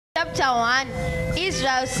Chapter 1.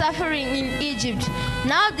 Israel suffering in Egypt.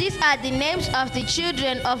 Now these are the names of the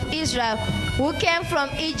children of Israel who came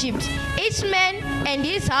from Egypt. Each man and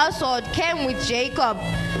his household came with Jacob: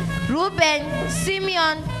 Reuben,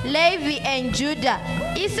 Simeon, Levi, and Judah;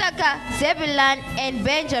 Issachar, Zebulun, and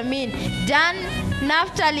Benjamin; Dan,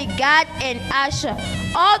 Naphtali, Gad, and Asher.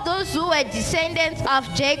 All those who were descendants of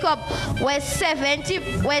Jacob were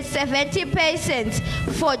 70 persons,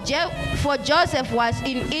 for Joseph was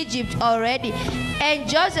in Egypt already. And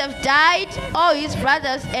Joseph died, all his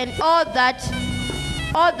brothers, and all that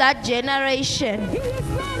generation.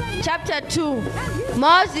 Chapter 2.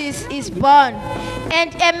 Moses is born.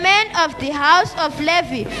 And a man of the house of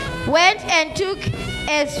Levi went and took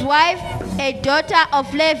as wife a daughter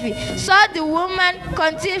of Levi. So the woman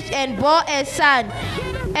conceived and bore a son.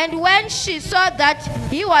 And when she saw that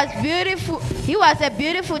he was a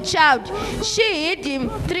beautiful child, she hid him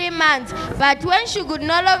 3 months. But when she could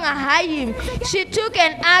no longer hide him, she took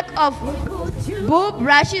an ark of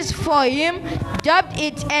bulrushes for him, daubed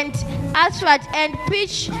it and asphalt and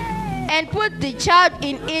pitch, and put the child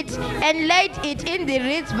in it, and laid it in the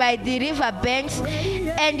reeds by the river banks.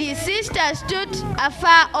 And his sister stood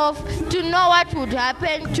afar off to know what would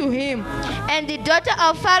happen to him. And the daughter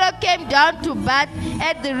of Pharaoh came down to bathe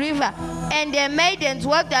at the river, and their maidens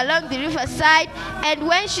walked along the riverside. And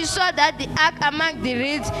when she saw that the ark among the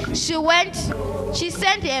reeds, she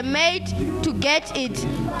sent her maid to get it.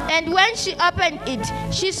 And when she opened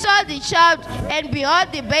it, she saw the child, and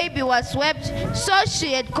behold, the baby was wept. So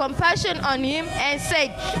she had compassion on him and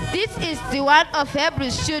said, "This is the one of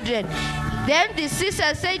Hebrews' children." Then the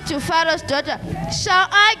sister said to Pharaoh's daughter, "Shall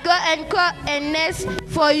I go and call a nurse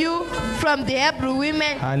for you from the Hebrew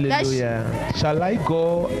women?" Hallelujah. Shall I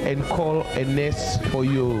go and call a nurse for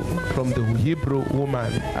you from the Hebrew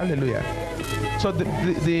woman? Hallelujah. So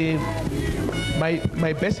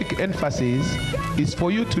my basic emphasis is for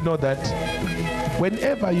you to know that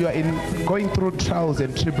whenever you are going through trials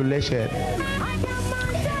and tribulation,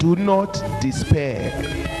 do not despair,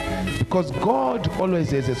 because God always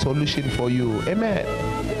has a solution for you. Amen.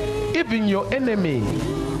 Even your enemy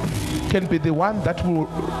can be the one that will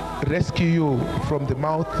rescue you from the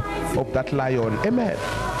mouth of that lion. Amen.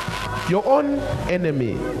 Your own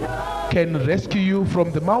enemy can rescue you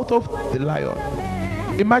from the mouth of the lion.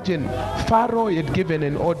 Imagine Pharaoh had given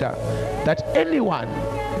an order that anyone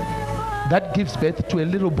that gives birth to a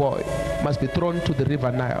little boy must be thrown to the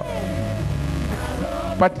river Nile.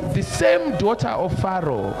 But the same daughter of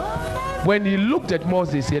Pharaoh, when he looked at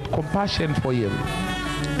Moses, he had compassion for him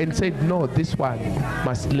and said, "No, this one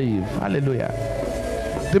must live." Hallelujah.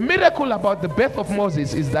 The miracle about the birth of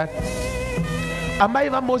Moses is that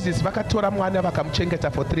amaiva Moses vakatora mwana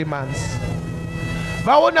vakamchengeta for 3 months.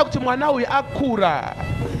 Vaona kuti mwana uyu akura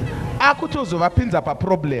akutozovapinza pa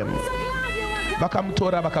problem,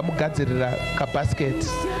 vakamutora vakamugadzirira kabasket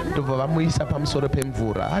ndobva vamuisa pamusoro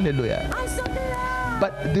pemvura. Hallelujah.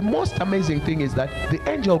 But the most amazing thing is that the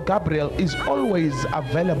angel Gabriel is always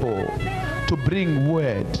available to bring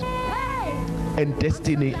word and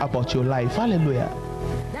destiny about your life. Hallelujah.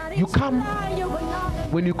 You come,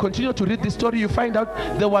 when you continue to read the story, you find out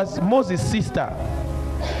there was Moses' sister.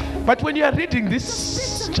 But when you are reading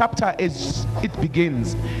this chapter as it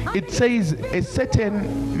begins, it says a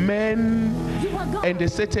certain man and a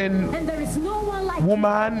certain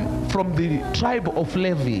woman from the tribe of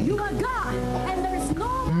Levi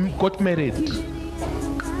got married.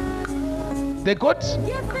 They got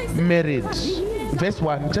married. Verse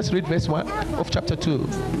 1, just read verse 1 of chapter 2.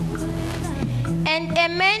 And a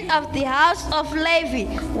man of the house of Levi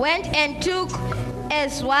went and took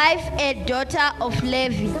as wife a daughter of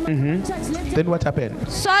Levi. Then what happened?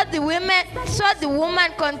 So the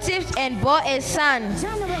woman conceived and bore a son.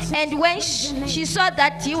 And when she saw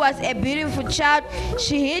that he was a beautiful child,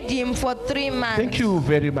 she hid him for 3 months. Thank you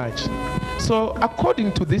very much. So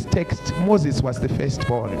according to this text, Moses was the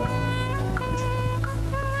firstborn.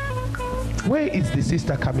 Where is the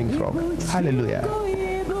sister coming from? Hallelujah.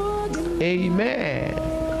 Amen.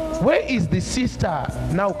 Where is the sister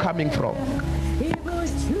now coming from?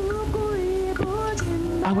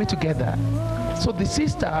 Are we together? So the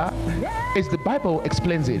sister, as the Bible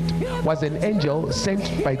explains it, was an angel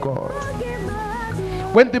sent by God.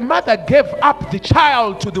 When the mother gave up the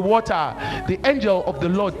child to the water, the angel of the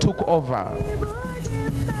Lord took over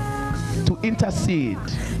to intercede,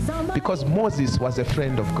 because Moses was a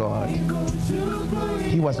friend of God.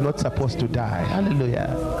 He was not supposed to die.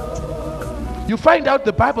 Hallelujah. You find out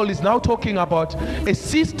the Bible is now talking about a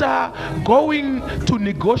sister going to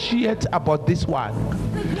negotiate about this one,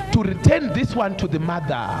 to return this one to the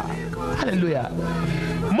mother. Hallelujah.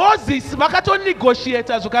 Moses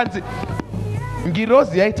vakato-negotiata zvokanzi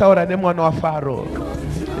ngirozi yaitaura nemwana waFaro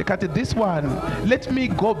ikati, this one, let me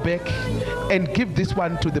go back and give this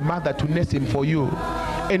one to the mother to nurse him for you,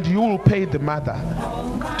 and you will pay the mother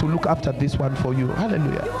to look after this one for you.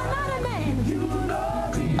 Hallelujah.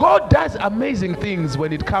 God does amazing things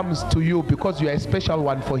when it comes to you because you are a special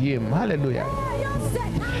one for him. Hallelujah.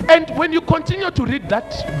 And when you continue to read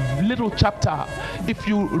that little chapter, if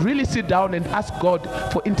you really sit down and ask God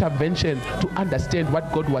for intervention to understand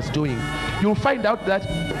what God was doing, you'll find out that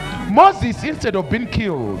Moses, instead of being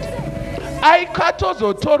killed,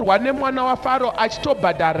 aikatozotorwa nemwana waFaro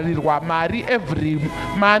achitobhadharirwa mari every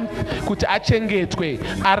month kuti achengetwe,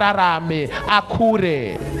 ararame,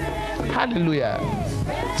 akure. Hallelujah.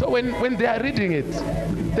 So when they are reading it,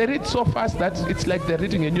 they read so fast that it's like they're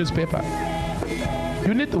reading a newspaper.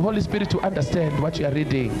 You need the Holy Spirit to understand what you are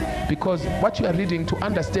reading, because what you are reading, to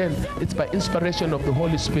understand, it's by inspiration of the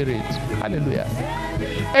Holy Spirit. Hallelujah.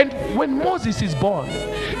 And when Moses is born,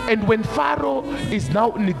 and when Pharaoh is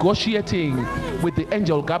now negotiating with the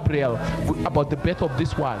angel Gabriel about the birth of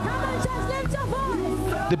this one,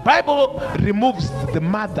 the Bible removes the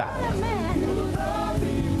mother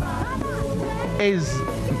as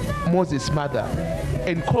Moses' mother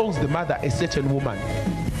and calls the mother a certain woman.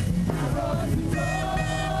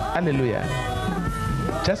 Hallelujah.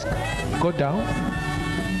 Just go down.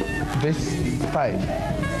 Verse 5.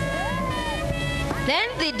 Then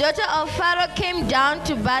the daughter of Pharaoh came down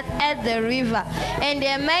to bathe at the river, and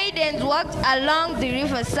their maidens walked along the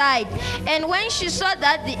riverside. And when she saw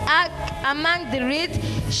that the ark among the reeds,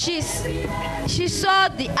 she saw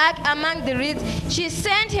the ark among the reeds, she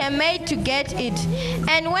sent her maid to get it.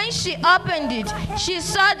 And when she opened it, she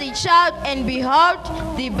saw the child, and behold,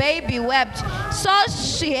 the baby wept. So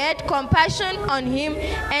she had compassion on him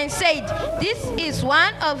and said, "This is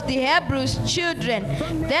one of the Hebrews' children."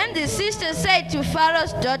 Then the sister said to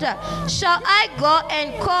Pharaoh's daughter, "Shall I go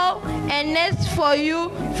and call a nurse for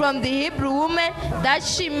you from the Hebrew woman, that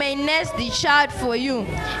she may nurse the child for you?"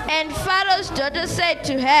 And Pharaoh's daughter said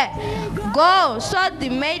to her, "Go." So the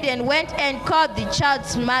maiden went and called the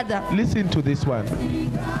child's mother. Listen to this one.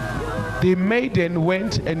 The maiden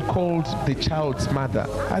went and called the child's mother.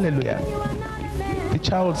 Hallelujah. The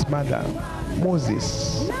child's mother,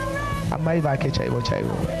 Moses. Amai vake chaivo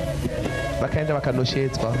chaivo. Vakaenda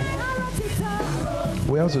vakanoshedzwa.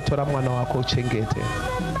 Uyazotora mwana wako uchengete.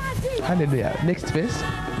 Hallelujah. Next verse.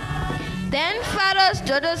 Then Pharaoh's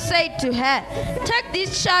daughter said to her, "Take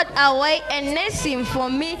this child away and nurse him for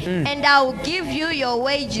me, and I will give you your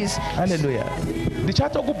wages." Hallelujah.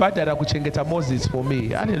 Ndichatokubhadhara kuchengeta Moses for me.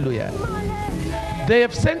 Hallelujah. They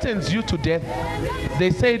have sentenced you to death.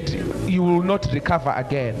 They said you will not recover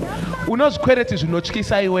again. Unozvikwereti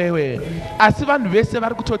zvinotyisa iwewe. Asi vanhu vese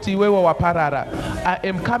vari kutoti iwewe waparara. I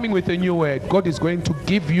am coming with a new word. God is going to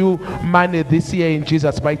give you money this year in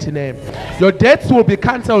Jesus' mighty name. Your debts will be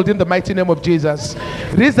cancelled in the mighty name of Jesus.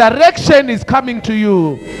 Resurrection is coming to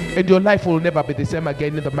you, and your life will never be the same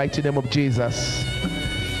again in the mighty name of Jesus.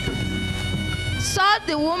 So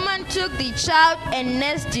the woman took the child and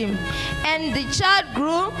nursed him. And the child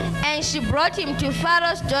grew, and she brought him to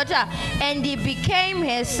Pharaoh's daughter, and he became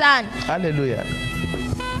her son. Hallelujah.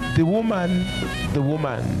 The woman.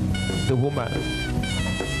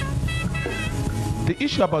 The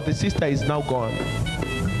issue about the sister is now gone.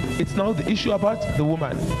 It's now the issue about the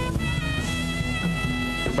woman.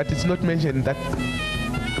 But it's not mentioned that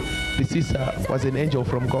the sister was an angel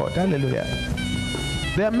from God. Hallelujah.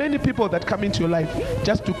 There are many people that come into your life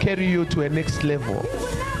just to carry you to a next level.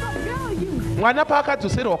 Mwana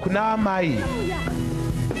paakadzoserwa kuna amai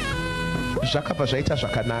zvakabva zvaita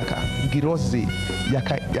zvakanaka, ngirozi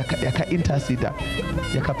yaka-interceda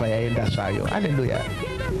yakabva yaenda zvayo. Hallelujah.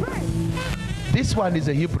 This one is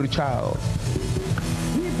a Hebrew child.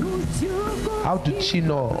 How did she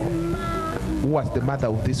know who was the mother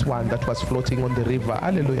of this one that was floating on the river?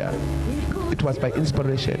 Hallelujah. It was by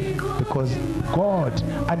inspiration, because God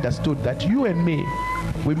understood that you and me,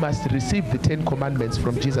 we must receive the 10 commandments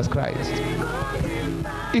from Jesus Christ.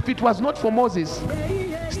 If it was not for Moses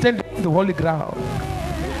standing on the holy ground,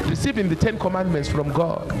 receiving the 10 commandments from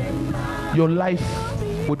God, your life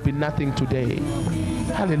would be nothing today.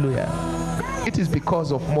 Hallelujah. It is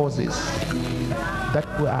because of Moses that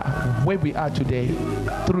we are where we are today,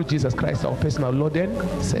 through Jesus Christ, our personal Lord and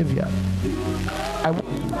Savior. I want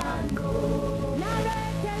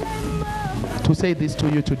to say this to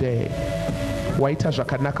you today. Waita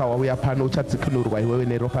zvakanaka wauya pano, uchadzikinurwa iwewe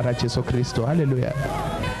neropa raJesu Kristo. Hallelujah.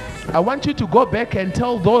 I want you to go back and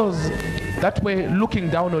tell those that were looking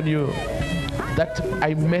down on you that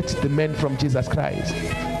I met the man from Jesus Christ.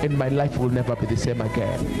 and my life will never be the same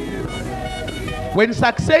again. When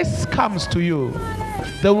success comes to you,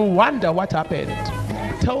 they will wonder what happened.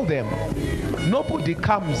 Tell them, nobody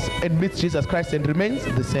comes and meets Jesus Christ and remains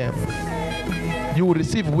the same. You will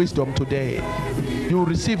receive wisdom today. You will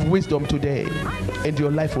receive wisdom today, and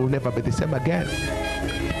your life will never be the same again.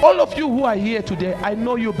 All of you who are here today, I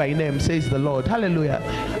know you by name, says the Lord. Hallelujah.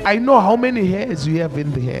 I know how many hairs you have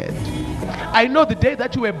in the head. I know the day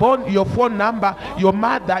that you were born, your phone number, your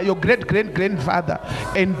mother, your great-great-grandfather,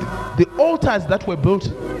 and the altars that were built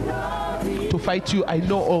to fight you. I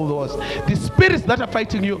know all those. The spirits that are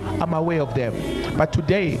fighting you, I'm aware of them. But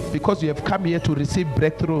today, because you have come here to receive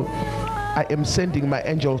breakthrough, I am sending my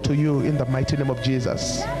angel to you in the mighty name of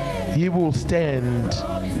Jesus. He will stand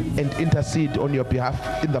and intercede on your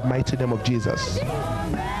behalf in the mighty name of Jesus.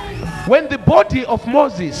 When the body of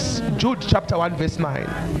Moses, Jude chapter 1 verse 9.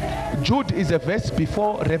 Jude is a verse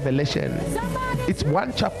before Revelation. It's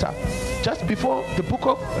one chapter just before the book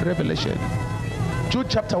of Revelation. Jude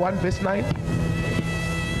chapter 1 verse 9.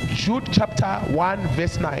 Jude chapter 1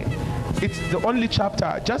 verse 9. It's the only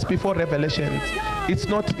chapter just before Revelation. It's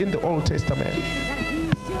not in the Old Testament.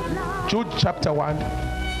 Jude chapter 1.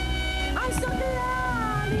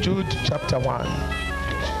 Jude chapter 1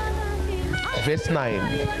 verse 9.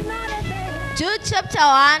 Jude chapter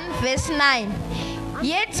 1 verse 9.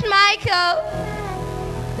 Yet Michael,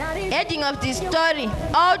 heading of the story,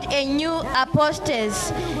 old and new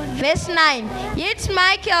apostles. Verse 9. Yet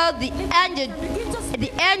Michael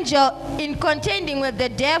the angel in contending with the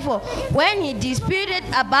devil, when he disputed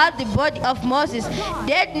about the body of Moses,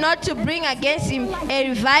 dared not to bring against him a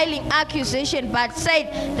reviling accusation, but said,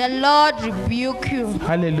 "The Lord rebuke you."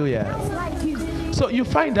 Hallelujah. So you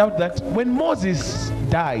find out that when Moses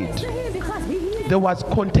died, there was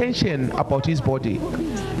contention about his body.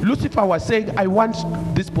 Lucifer was saying, "I want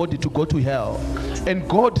this body to go to hell." And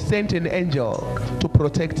God sent an angel to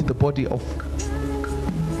protect the body of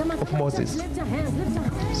Moses.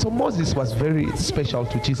 So Moses was very special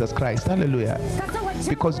to Jesus Christ. Hallelujah.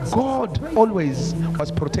 Because God always was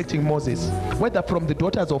protecting Moses, whether from the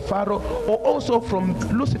daughters of Pharaoh or also from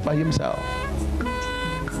Lucifer himself.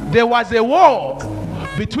 There was a war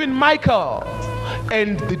between Michael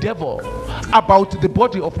and the devil about the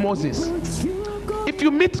body of Moses. If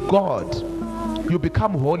you meet God, you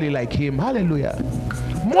become holy like him. Hallelujah.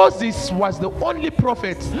 Moses was the only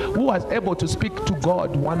prophet who was able to speak to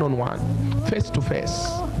God one-on-one, face-to-face.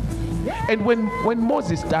 And when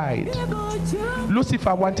Moses died,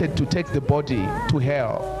 Lucifer wanted to take the body to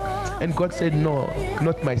hell. And God said, "No,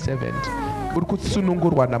 not my servant."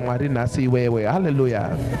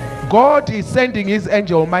 Hallelujah. God is sending his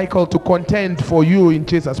angel Michael to contend for you in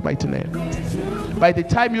Jesus' mighty name. By the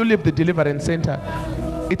time you leave the deliverance center,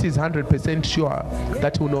 it is 100% sure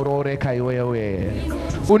that unorore kaiwewe.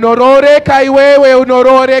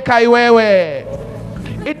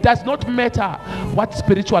 It does not matter what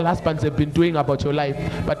spiritual husbands have been doing about your life,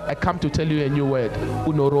 but I come to tell you a new word.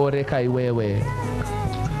 Unorore kaiwewe.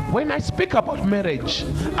 When I speak about marriage,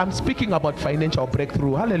 I'm speaking about financial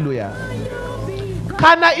breakthrough. Hallelujah.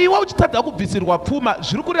 Kana iwe uchitadza kubvisirwa pfuma,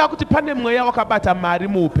 zviri kureva kuti pane mweya wakabata mari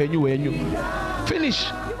muupenyu hwenyu.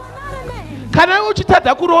 Finish. Kana iwe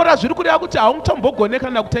uchitadza kuroora, zviri kureva kuti haungotombogone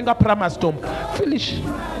kana kutenga pramastomp. Finish.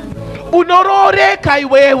 Unororeka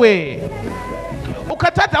iwewe.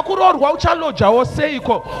 Ukatadza kuroorwa uchalojawo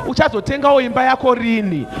seiko, uchazotengawo imba yako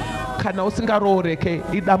rini. Kana usingarooreke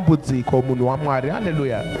idambudziko munhu waMwari.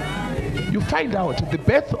 Hallelujah. You find out the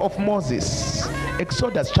birth of Moses,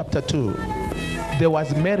 Exodus chapter 2. There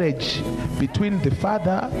was marriage between the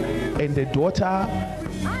father and the daughter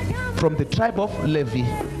from the tribe of Levi.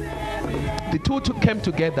 The two came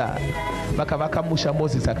together. Vakavakamusha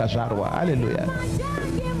Moses akazvarwa. Hallelujah.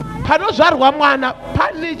 Panozvarwa mwana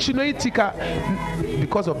pane chinoitika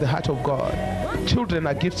because of the heart of God. Children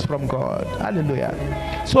are gifts from God. Hallelujah.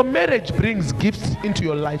 So marriage brings gifts into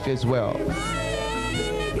your life as well.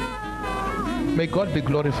 May God be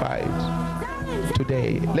glorified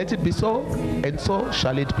today. Let it be so, and so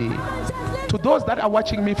shall it be. To those that are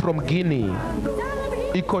watching me from Guinea,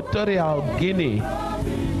 Equatorial Guinea,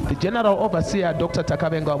 the General Overseer Dr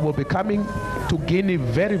Takavengwa will be coming to Guinea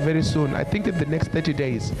very, very soon. I think in the next 30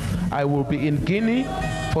 days, I will be in Guinea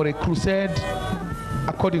for a crusade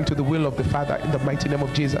according to the will of the Father, in the mighty name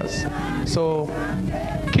of Jesus. So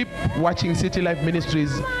keep watching City Life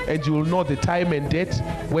Ministries and you will know the time and date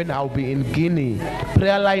when I'll be in Guinea.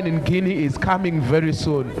 Prayer line in Guinea is coming very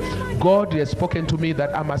soon. God has spoken to me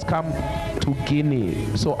that I must come to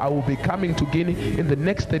Guinea. So I will be coming to Guinea in the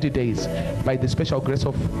next 30 days by the special grace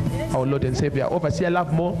of our Lord and Savior. Overseer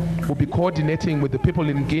Love More will be coordinating with the people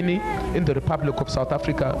in Guinea, in the Republic of South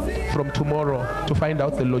Africa, from tomorrow to find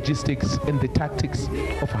out the logistics and the tactics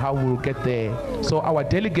of how we'll get there. So our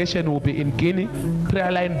delegation will be in Guinea.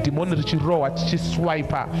 Prayer line demon richirowa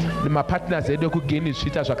chichiswiper. My partners edoku Guinea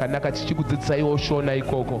shita zvakanaka chichikudzidzisa iwo shona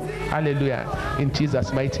ikoko. Hallelujah. In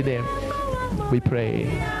Jesus' mighty name we pray.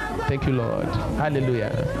 Thank you, Lord.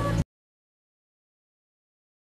 Hallelujah.